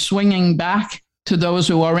pendulum swinging back to those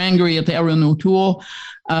who are angry at Erin O'Toole,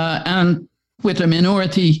 and with a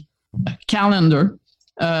minority calendar,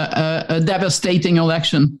 a devastating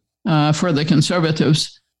election for the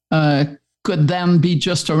Conservatives could then be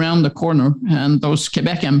just around the corner, and those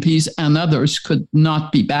Quebec MPs and others could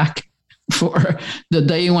not be back for the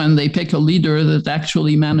day when they pick a leader that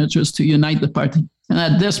actually manages to unite the party. And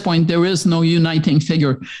at this point, there is no uniting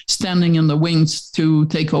figure standing in the wings to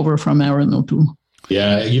take over from Erin O'Toole.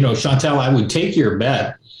 Yeah, Chantal, I would take your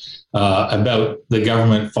bet about the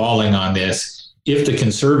government falling on this if the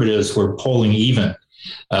Conservatives were polling even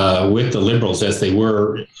with the Liberals as they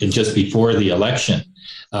were just before the election.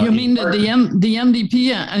 You mean that the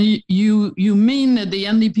NDP, you mean that the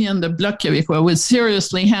NDP and the Bloc Québécois would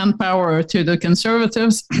seriously hand power to the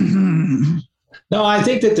Conservatives? No, I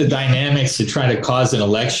think that the dynamics to try to cause an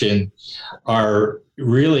election are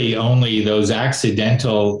really only those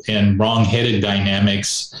accidental and wrong-headed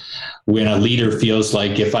dynamics when a leader feels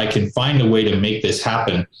like, if I can find a way to make this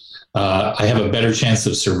happen, I have a better chance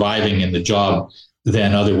of surviving in the job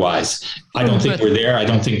than otherwise. I don't think we're there. I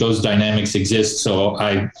don't think those dynamics exist. So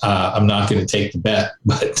I'm not going to take the bet.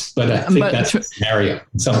 But I think that's the scenario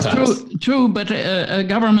sometimes. True, but a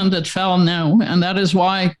government that fell now, and that is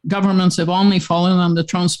why governments have only fallen on the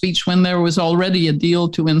Trump speech when there was already a deal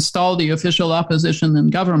to install the official opposition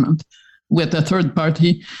in government with a third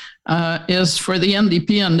party, is for the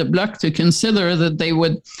NDP and the Bloc to consider that they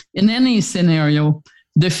would, in any scenario,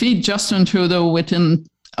 defeat Justin Trudeau within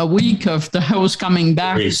a week of the House coming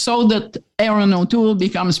back, so that Erin O'Toole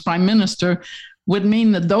becomes prime minister, would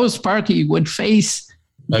mean that those parties would face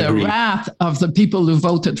the wrath of the people who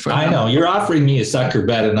voted for them. I know you're offering me a sucker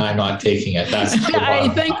bet, and I'm not taking it. That's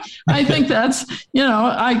I think that's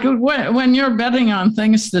when you're betting on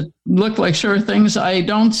things that look like sure things, I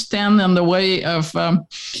don't stand in the way of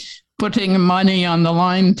putting money on the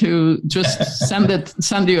line to just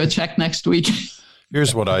send you a check next week.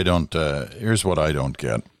 Here's what I don't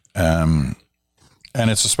get, and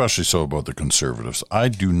it's especially so about the Conservatives. I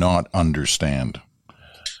do not understand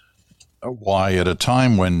why, at a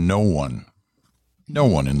time when no one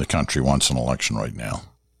in the country wants an election right now,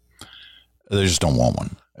 they just don't want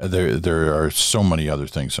one. There are so many other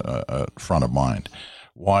things front of mind.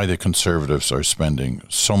 Why the Conservatives are spending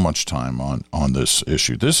so much time on this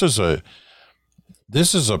issue. This is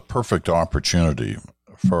a perfect opportunity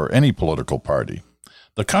for any political party.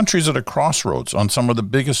 The country's at a crossroads on some of the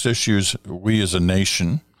biggest issues we as a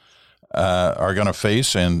nation are going to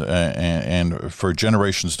face, and for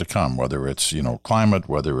generations to come. Whether it's climate,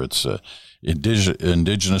 whether it's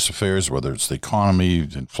indigenous affairs, whether it's the economy,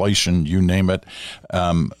 inflation, you name it.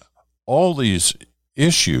 All these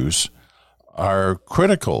issues are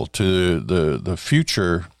critical to the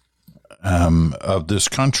future of this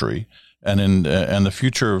country and the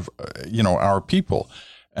future of our people.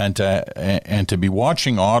 And to be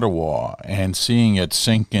watching Ottawa and seeing it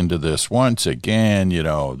sink into this once again,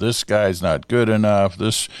 this guy's not good enough.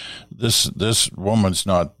 This woman's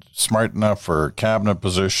not smart enough for a cabinet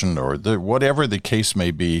position, or whatever the case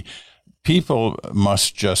may be. People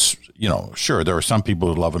must just, sure, there are some people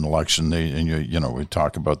who love an election. We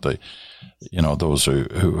talk about those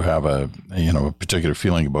who have a particular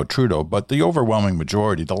feeling about Trudeau, but the overwhelming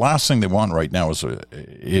majority, the last thing they want right now is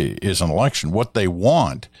an election. What they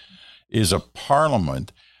want is a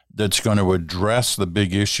parliament that's going to address the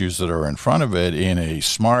big issues that are in front of it in a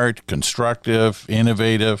smart, constructive,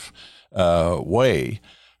 innovative way,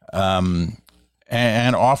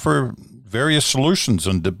 and offer various solutions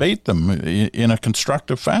and debate them in a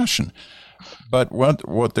constructive fashion. But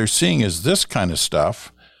what they're seeing is this kind of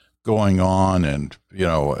stuff going on, and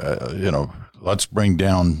let's bring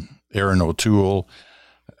down Aaron O'Toole.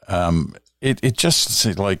 It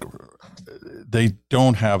just like they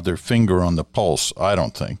don't have their finger on the pulse, I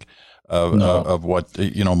don't think, of what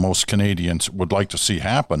most Canadians would like to see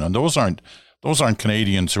happen. And those aren't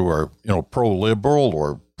Canadians who are pro-liberal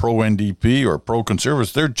or pro-NDP or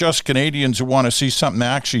pro-conservatives. They're just Canadians who want to see something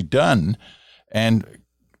actually done and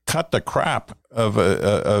cut the crap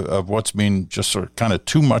of what's been just sort of kind of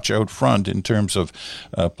too much out front in terms of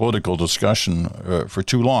political discussion for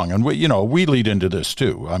too long. And we lead into this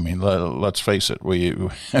too. I mean, let's face it, we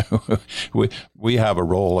have a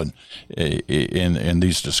role in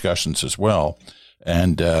these discussions as well,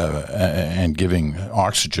 and giving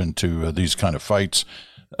oxygen to these kind of fights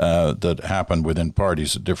that happen within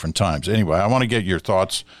parties at different times. Anyway, I want to get your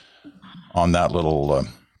thoughts on that little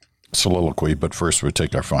soliloquy, but first we'll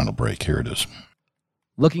take our final break. Here it is.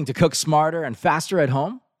 Looking to cook smarter and faster at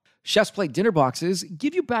home? Chef's Plate dinner boxes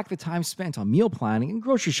give you back the time spent on meal planning and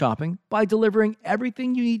grocery shopping by delivering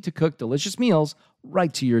everything you need to cook delicious meals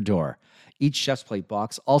right to your door. Each Chef's Plate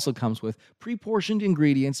box also comes with pre-portioned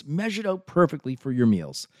ingredients measured out perfectly for your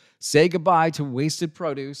meals. Say goodbye to wasted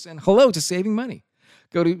produce and hello to saving money.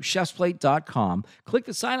 Go to chefsplate.com, click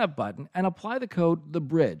the sign up button, and apply the code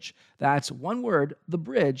THEBRIDGE. That's one word,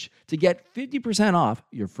 THEBRIDGE, to get 50% off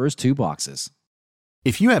your first 2 boxes.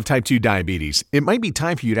 If you have type 2 diabetes, it might be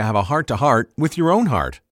time for you to have a heart-to-heart with your own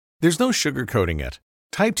heart. There's no sugarcoating it.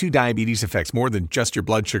 Type 2 diabetes affects more than just your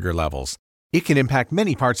blood sugar levels. It can impact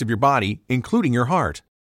many parts of your body, including your heart.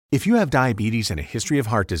 If you have diabetes and a history of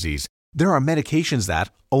heart disease, there are medications that,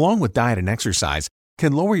 along with diet and exercise,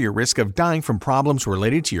 can lower your risk of dying from problems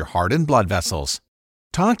related to your heart and blood vessels.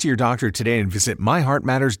 Talk to your doctor today and visit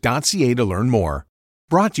myheartmatters.ca to learn more.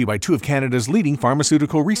 Brought to you by 2 of Canada's leading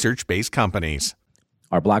pharmaceutical research-based companies.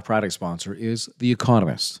 Our Black Friday sponsor is The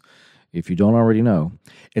Economist. If you don't already know,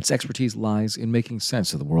 its expertise lies in making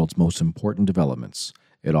sense of the world's most important developments.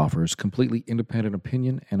 It offers completely independent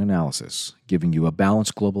opinion and analysis, giving you a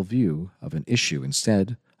balanced global view of an issue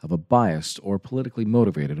instead of a biased or politically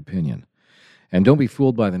motivated opinion. And don't be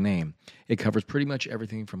fooled by the name. It covers pretty much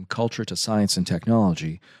everything from culture to science and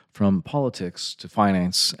technology, from politics to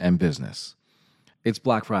finance and business. It's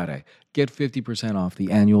Black Friday. Get 50% off the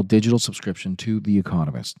annual digital subscription to The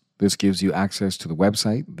Economist. This gives you access to the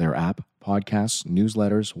website, their app, podcasts,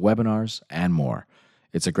 newsletters, webinars, and more.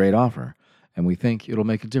 It's a great offer, and we think it'll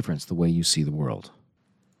make a difference the way you see the world.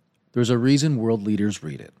 There's a reason world leaders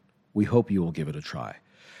read it. We hope you will give it a try.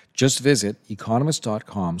 Just visit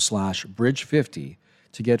economist.com/bridge50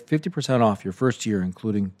 to get 50% off your first year,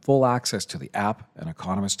 including full access to the app and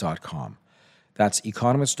economist.com. That's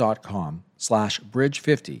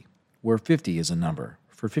economist.com/bridge50, where 50 is a number,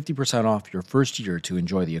 for 50% off your first year to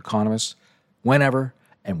enjoy The Economist whenever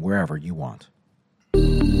and wherever you want.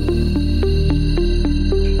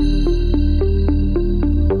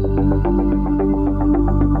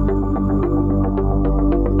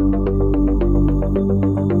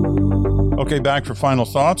 Okay, back for final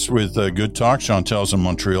thoughts with Good Talk. Chantal's in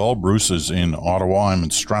Montreal. Bruce is in Ottawa. I'm in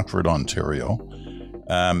Stratford, Ontario.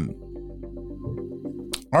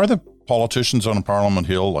 Are the politicians on Parliament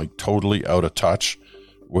Hill like totally out of touch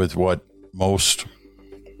with what most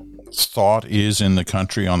thought is in the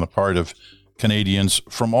country on the part of Canadians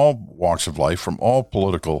from all walks of life, from all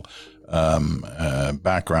political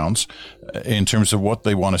backgrounds, in terms of what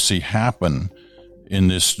they want to see happen in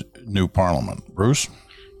this new Parliament? Bruce?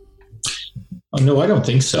 No, I don't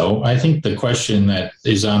think so. I think the question that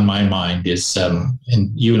is on my mind is, and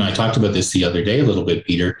you and I talked about this the other day a little bit,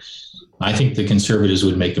 Peter, I think the Conservatives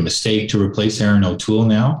would make a mistake to replace Aaron O'Toole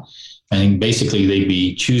now. I think basically they'd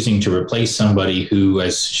be choosing to replace somebody who,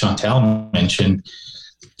 as Chantal mentioned,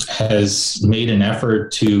 has made an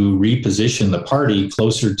effort to reposition the party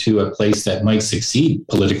closer to a place that might succeed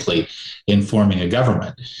politically in forming a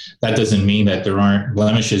government. That doesn't mean that there aren't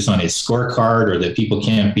blemishes on his scorecard or that people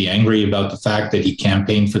can't be angry about the fact that he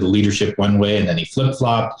campaigned for the leadership one way and then he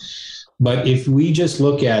flip-flopped. But if we just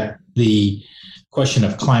look at the question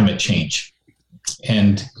of climate change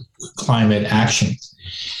and climate action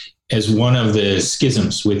as one of the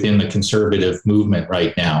schisms within the Conservative movement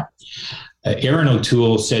right now, Aaron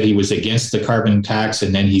O'Toole said he was against the carbon tax,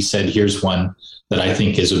 and then he said, here's one that I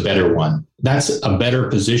think is a better one. That's a better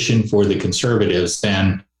position for the Conservatives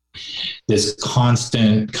than this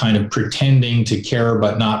constant kind of pretending to care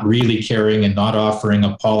but not really caring and not offering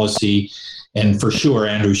a policy. And for sure,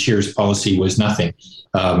 Andrew Scheer's policy was nothing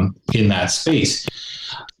in that space.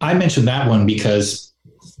 I mentioned that one because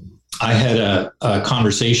I had a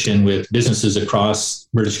conversation with businesses across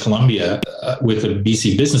British Columbia with the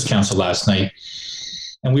BC Business Council last night.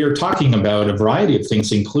 And we were talking about a variety of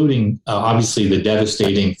things, including obviously the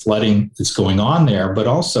devastating flooding that's going on there, but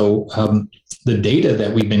also the data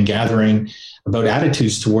that we've been gathering about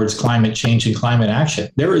attitudes towards climate change and climate action.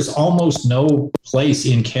 There is almost no place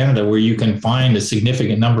in Canada where you can find a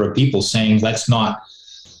significant number of people saying, let's not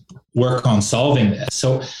work on solving this.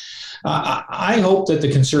 So I hope that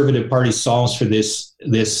the Conservative Party solves for this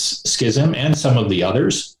schism and some of the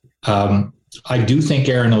others. I do think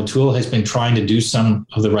Aaron O'Toole has been trying to do some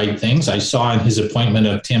of the right things. I saw in his appointment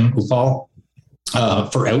of Tim Upal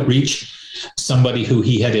for outreach, somebody who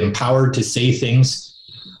he had empowered to say things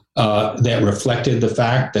that reflected the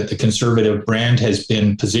fact that the Conservative brand has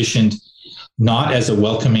been positioned not as a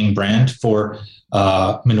welcoming brand for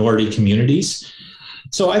minority communities.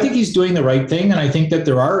 So I think he's doing the right thing. And I think that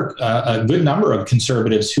there are a good number of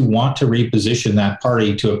Conservatives who want to reposition that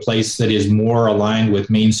party to a place that is more aligned with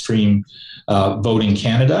mainstream voting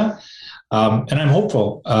Canada. And I'm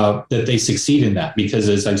hopeful that they succeed in that because,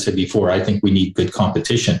 as I've said before, I think we need good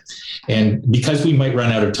competition. And because we might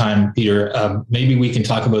run out of time, Peter, maybe we can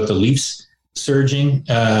talk about the Leafs surging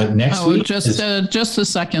next week. Just a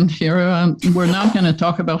second here. We're not going to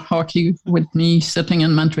talk about hockey with me sitting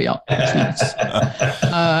in Montreal. And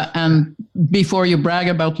before you brag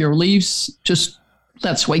about your Leafs, just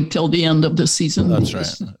let's wait till the end of the season. That's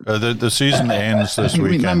right. The season ends this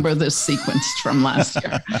weekend. Remember this sequence from last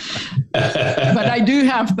year. But I do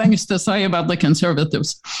have things to say about the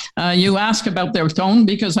Conservatives. You ask about their tone,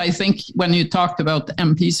 because I think when you talked about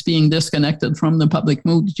MPs being disconnected from the public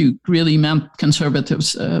mood, you really meant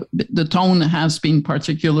Conservatives. The tone has been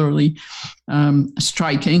particularly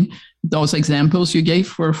striking. Those examples you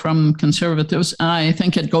gave were from Conservatives. I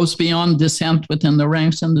think it goes beyond dissent within the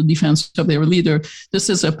ranks and the defense of their leader. This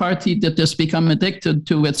is a party that has become addicted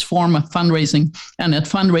to its form of fundraising, and it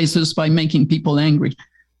fundraises by making people angry.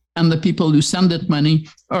 And the people who send it money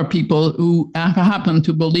are people who happen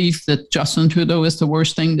to believe that Justin Trudeau is the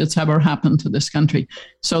worst thing that's ever happened to this country.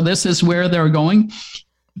 So this is where they're going.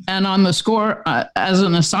 And on the score, as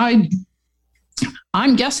an aside,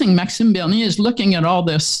 I'm guessing Maxime Bernier is looking at all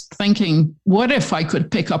this thinking, what if I could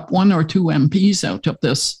pick up one or two MPs out of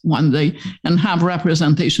this one day and have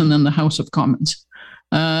representation in the House of Commons?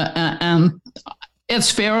 And it's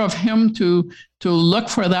fair of him to look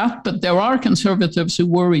for that, but there are Conservatives who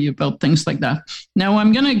worry about things like that. Now,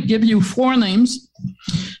 I'm going to give you four names: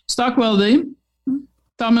 Stockwell Day,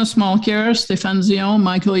 Thomas Mulcair, Stéphane Dion,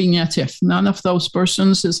 Michael Ignatieff. None of those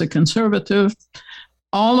persons is a Conservative.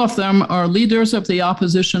 All of them are leaders of the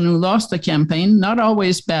opposition who lost the campaign, not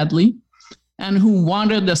always badly, and who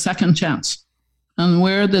wanted a second chance. And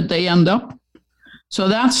where did they end up? So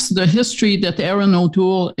that's the history that Aaron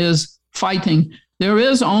O'Toole is fighting. There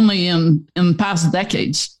is only in past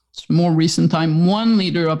decades, more recent time, one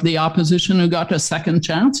leader of the opposition who got a second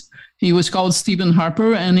chance. He was called Stephen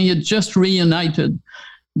Harper, and he had just reunited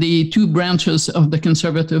the two branches of the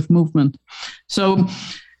Conservative movement. So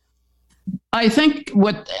I think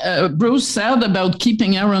what Bruce said about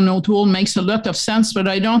keeping Aaron O'Toole makes a lot of sense, but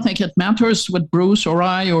I don't think it matters what Bruce or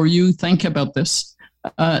I or you think about this.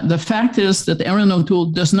 The fact is that Aaron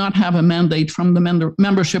O'Toole does not have a mandate from the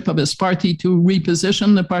membership of his party to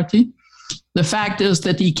reposition the party. The fact is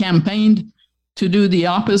that he campaigned to do the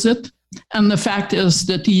opposite. And the fact is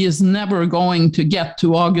that he is never going to get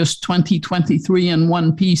to August 2023 in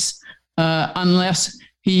one piece unless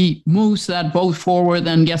he moves that vote forward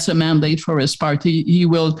and gets a mandate for his party.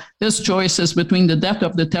 His choice is between the death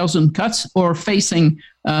of the 1,000 cuts or facing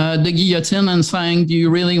the guillotine and saying, do you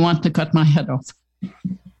really want to cut my head off?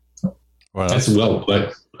 Well, that's well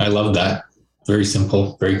put. I love that. Very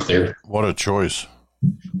simple, very clear. What a choice.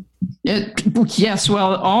 Yes,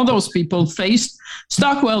 well, all those people faced.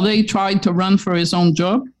 Stockwell, they tried to run for his own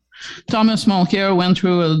job. Thomas Mulcair went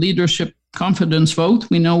through a leadership confidence vote.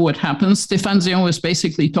 We know what happens. Stéphane Dion was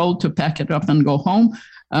basically told to pack it up and go home.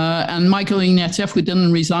 And Michael Ignatieff, who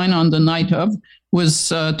didn't resign on the night of, was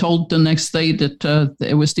told the next day that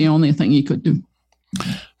it was the only thing he could do.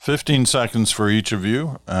 15 seconds for each of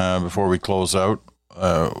you before we close out.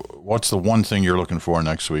 What's the one thing you're looking for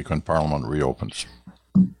next week when Parliament reopens?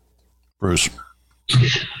 Bruce.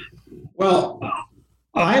 Well,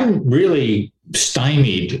 I'm really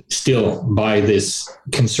stymied still by this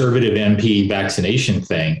conservative MP vaccination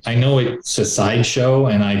thing. I know it's a sideshow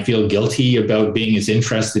and I feel guilty about being as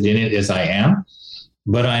interested in it as I am,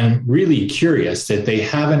 but I'm really curious that they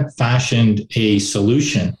haven't fashioned a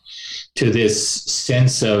solution to this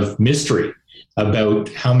sense of mystery about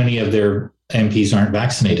how many of their MPs aren't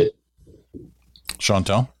vaccinated.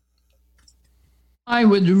 Chantal? I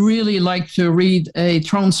would really like to read a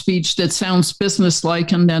throne speech that sounds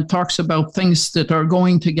businesslike and that talks about things that are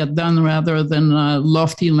going to get done rather than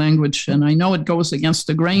lofty language. And I know it goes against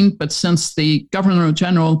the grain, but since the Governor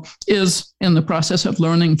General is in the process of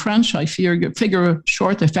learning French, I figure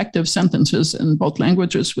short, effective sentences in both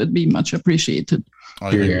languages would be much appreciated.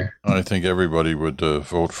 I think everybody would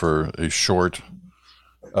vote for a short,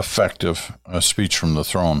 effective speech from the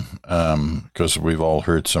throne, because we've all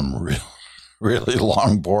heard some really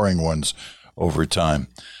long, boring ones over time.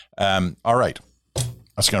 All right.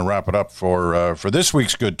 That's going to wrap it up for this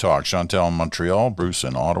week's Good Talk. Chantal in Montreal, Bruce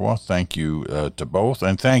in Ottawa. Thank you to both.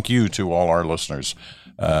 And thank you to all our listeners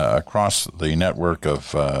across the network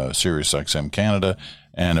of SiriusXM Canada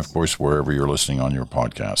and, of course, wherever you're listening on your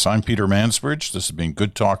podcasts. I'm Peter Mansbridge. This has been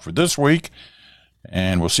Good Talk for this week.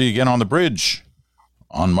 And we'll see you again on the bridge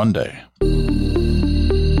on Monday.